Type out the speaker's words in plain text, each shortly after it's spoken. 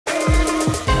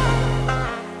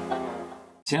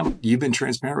Tim, you've been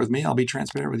transparent with me. I'll be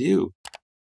transparent with you.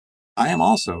 I am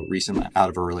also recently out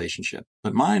of a relationship,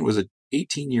 but mine was an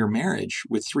 18-year marriage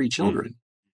with 3 children.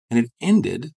 And it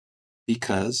ended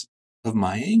because of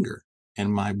my anger.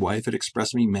 And my wife had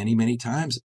expressed to me many, many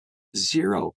times,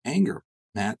 0 anger,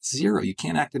 Matt, 0. You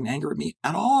can't act in anger at me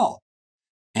at all.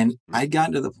 And I'd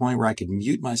gotten to the point where I could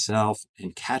mute myself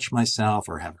and catch myself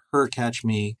or have her catch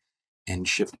me and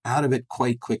shift out of it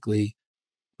quite quickly.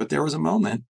 But there was a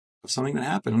moment of something that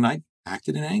happened and I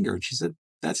acted in anger. And she said,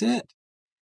 that's it.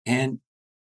 And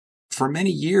for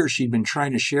many years, she'd been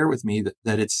trying to share with me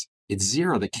that it's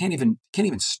 0, that can't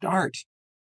even start.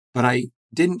 But I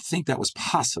didn't think that was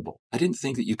possible. I didn't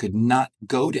think that you could not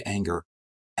go to anger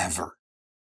ever.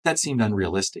 That seemed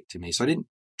unrealistic to me. So I didn't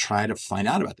try to find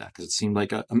out about that because it seemed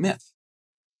like a myth.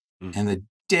 And the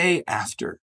day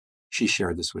after she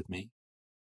shared this with me,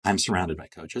 I'm surrounded by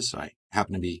coaches. So I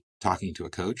happen to be talking to a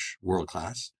coach, world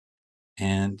class.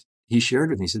 And he shared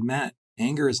with me, he said, Matt,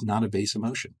 anger is not a base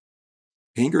emotion.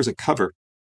 Anger is a cover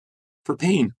for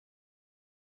pain.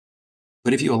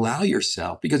 But if you allow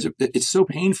yourself, because it's so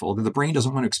painful that the brain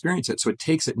doesn't want to experience it, so it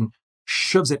takes it and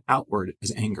shoves it outward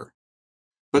as anger.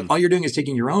 But all you're doing is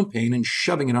taking your own pain and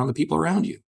shoving it on the people around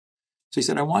you. So he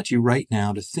said, I want you right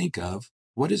now to think of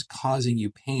what is causing you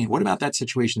pain. What about that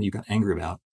situation that you got angry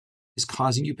about is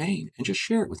causing you pain? And just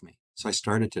share it with me. So I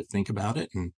started to think about it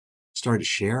and started to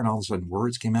share, and all of a sudden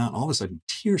words came out, and all of a sudden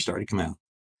tears started to come out.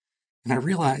 And I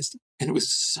realized, and it was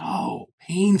so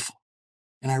painful.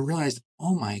 And I realized,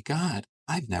 oh my God,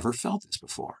 I've never felt this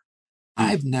before.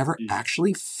 I've never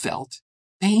actually felt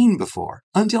pain before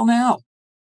until now.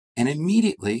 And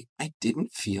immediately I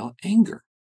didn't feel anger.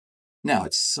 Now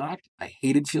it sucked. I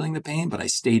hated feeling the pain, but I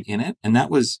stayed in it. And that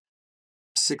was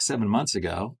 6-7 months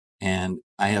ago. And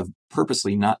I have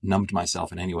purposely not numbed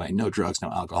myself in any way. No drugs,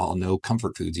 no alcohol, no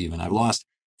comfort foods even. I've lost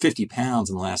 50 pounds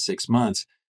in the last 6 months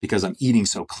because I'm eating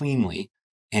so cleanly.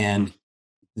 And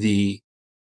the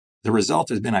result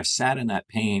has been I've sat in that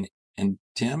pain. And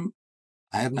Tim,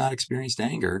 I have not experienced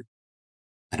anger,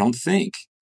 I don't think,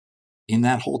 in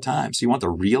that whole time. So you want the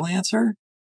real answer?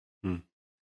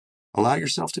 Allow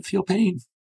yourself to feel pain.